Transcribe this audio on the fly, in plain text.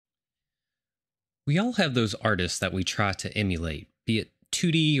We all have those artists that we try to emulate, be it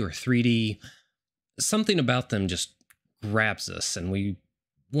 2D or 3D. Something about them just grabs us and we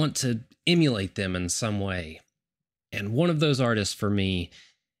want to emulate them in some way. And one of those artists for me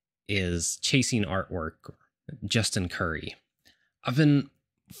is Chasing Artwork, Justin Currie. I've been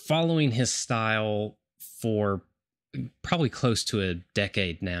following his style for probably close to a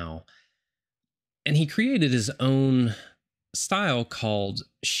decade now. And he created his own style called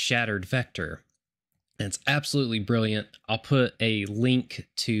Shattered Vector. And it's absolutely brilliant. I'll put a link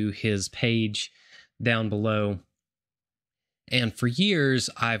to his page down below. And for years,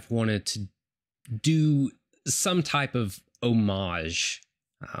 I've wanted to do some type of homage,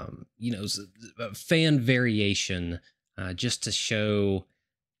 a fan variation, just to show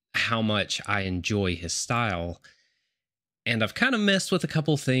how much I enjoy his style. And I've kind of messed with a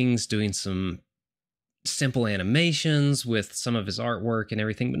couple things, doing some simple animations with some of his artwork and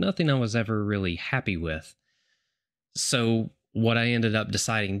everything, but nothing I was ever really happy with. So what I ended up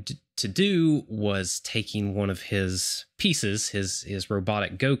deciding to do was taking one of his pieces, his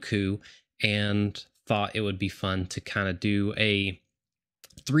robotic Goku, and thought it would be fun to kind of do a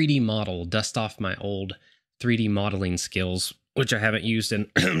 3D model, dust off my old 3D modeling skills, which I haven't used in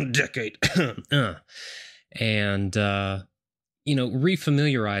a decade, and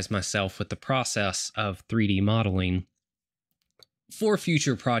refamiliarize myself with the process of 3D modeling for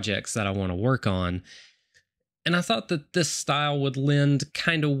future projects that I want to work on. And I thought that this style would lend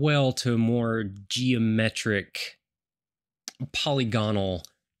kind of well to a more geometric, polygonal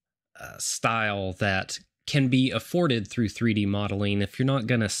style that can be afforded through 3D modeling if you're not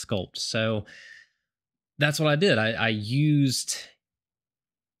going to sculpt. So that's what I did. I used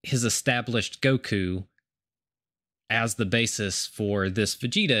his established Goku as the basis for this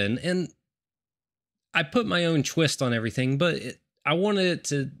Vegeta, and I put my own twist on everything, but I wanted it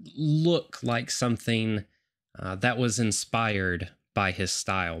to look like something that was inspired by his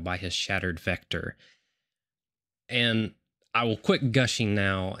style, by his Shattered Vector. And I will quit gushing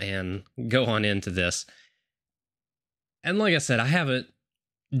now and go on into this. And like I said, I haven't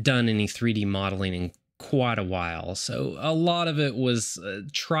done any 3D modeling in quite a while, so a lot of it was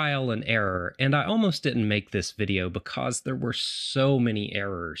trial and error, and I almost didn't make this video because there were so many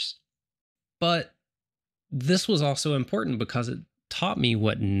errors. But this was also important because it taught me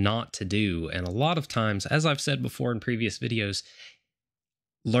what not to do, and a lot of times, as I've said before in previous videos,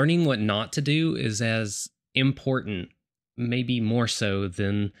 learning what not to do is as important, maybe more so,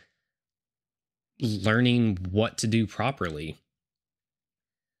 than learning what to do properly.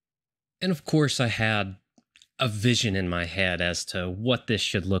 And of course, I had a vision in my head as to what this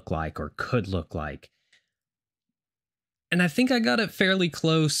should look like or could look like. And I think I got it fairly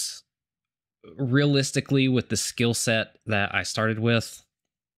close, realistically, with the skill set that I started with.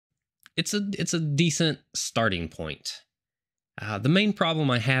 It's a decent starting point. The main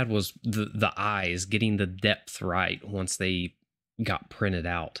problem I had was the eyes, getting the depth right once they got printed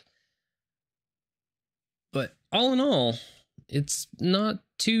out. But all in all, it's not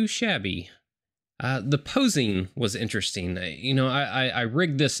too shabby. The posing was interesting. I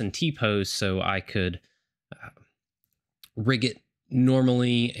rigged this in T-pose so I could rig it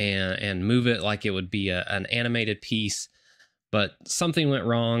normally and move it like it would be an animated piece. But something went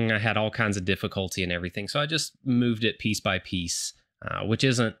wrong. I had all kinds of difficulty and everything, so I just moved it piece by piece, which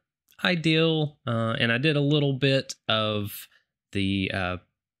isn't ideal. And I did a little bit of the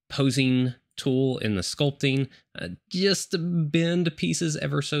posing tool in the sculpting, just to bend pieces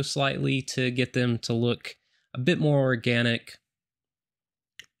ever so slightly to get them to look a bit more organic.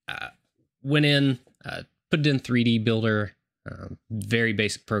 Went in, put it in 3D Builder, very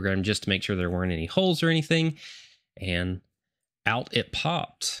basic program just to make sure there weren't any holes or anything, and out it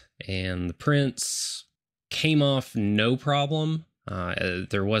popped, and the prints came off no problem.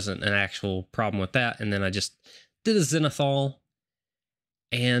 There wasn't an actual problem with that, and then I just did a zenithal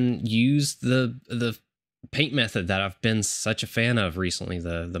and used the paint method that I've been such a fan of recently,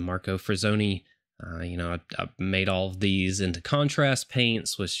 the Marco Frazzoni. I've made all of these into contrast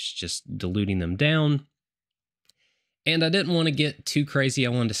paints, was just diluting them down. And I didn't want to get too crazy. I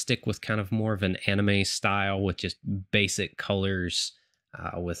wanted to stick with kind of more of an anime style with just basic colors,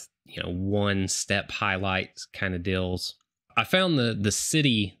 with one-step highlights kind of deals. I found the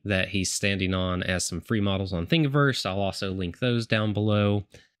city that he's standing on as some free models on Thingiverse. I'll also link those down below.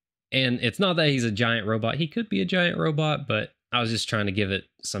 And it's not that he's a giant robot. He could be a giant robot, but I was just trying to give it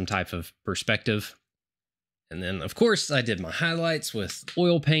some type of perspective. And then, of course, I did my highlights with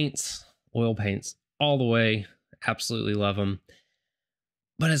oil paints. Oil paints all the way. Absolutely love them.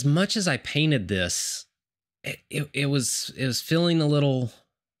 But as much as I painted this, it was feeling a little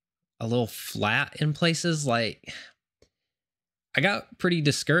a little flat in places. Like, I got pretty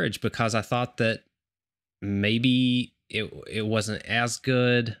discouraged because I thought that maybe it wasn't as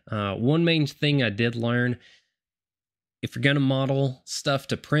good. One main thing I did learn, if you're going to model stuff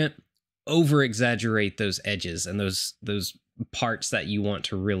to print, over exaggerate those edges and those parts that you want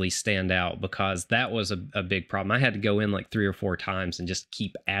to really stand out, because that was a big problem. I had to go in like 3 or 4 times and just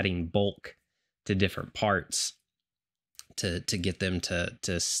keep adding bulk to different parts to get them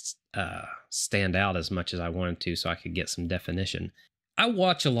to stand out as much as I wanted to, so I could get some definition. I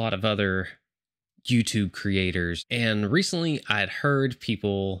watch a lot of other YouTube creators, and recently I'd heard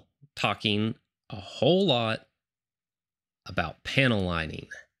people talking a whole lot about panel lining,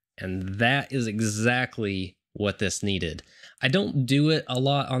 and that is exactly what this needed. I don't do it a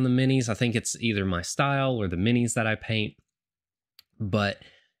lot on the minis. I think it's either my style or the minis that I paint, but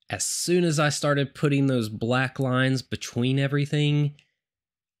as soon as I started putting those black lines between everything,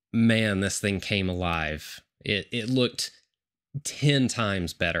 man, this thing came alive. It looked 10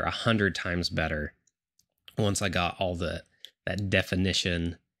 times better, 100 times better once I got all that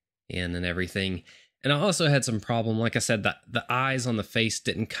definition in and everything. And I also had some problem, like I said, the eyes on the face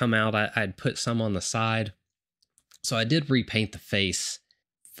didn't come out. I'd put some on the side. So I did repaint the face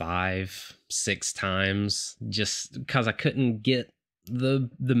 5, 6 times just because I couldn't get the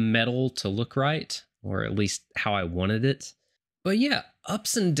metal to look right, or at least how I wanted it. But yeah,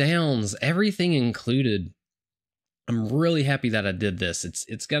 ups and downs, everything included. I'm really happy that I did this.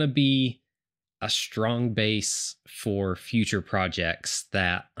 It's going to be a strong base for future projects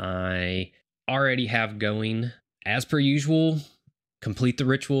that I already have going. As per usual, complete the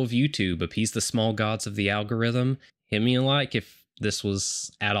ritual of YouTube, appease the small gods of the algorithm. Hit me a like if this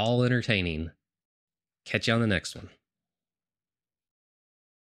was at all entertaining. Catch you on the next one.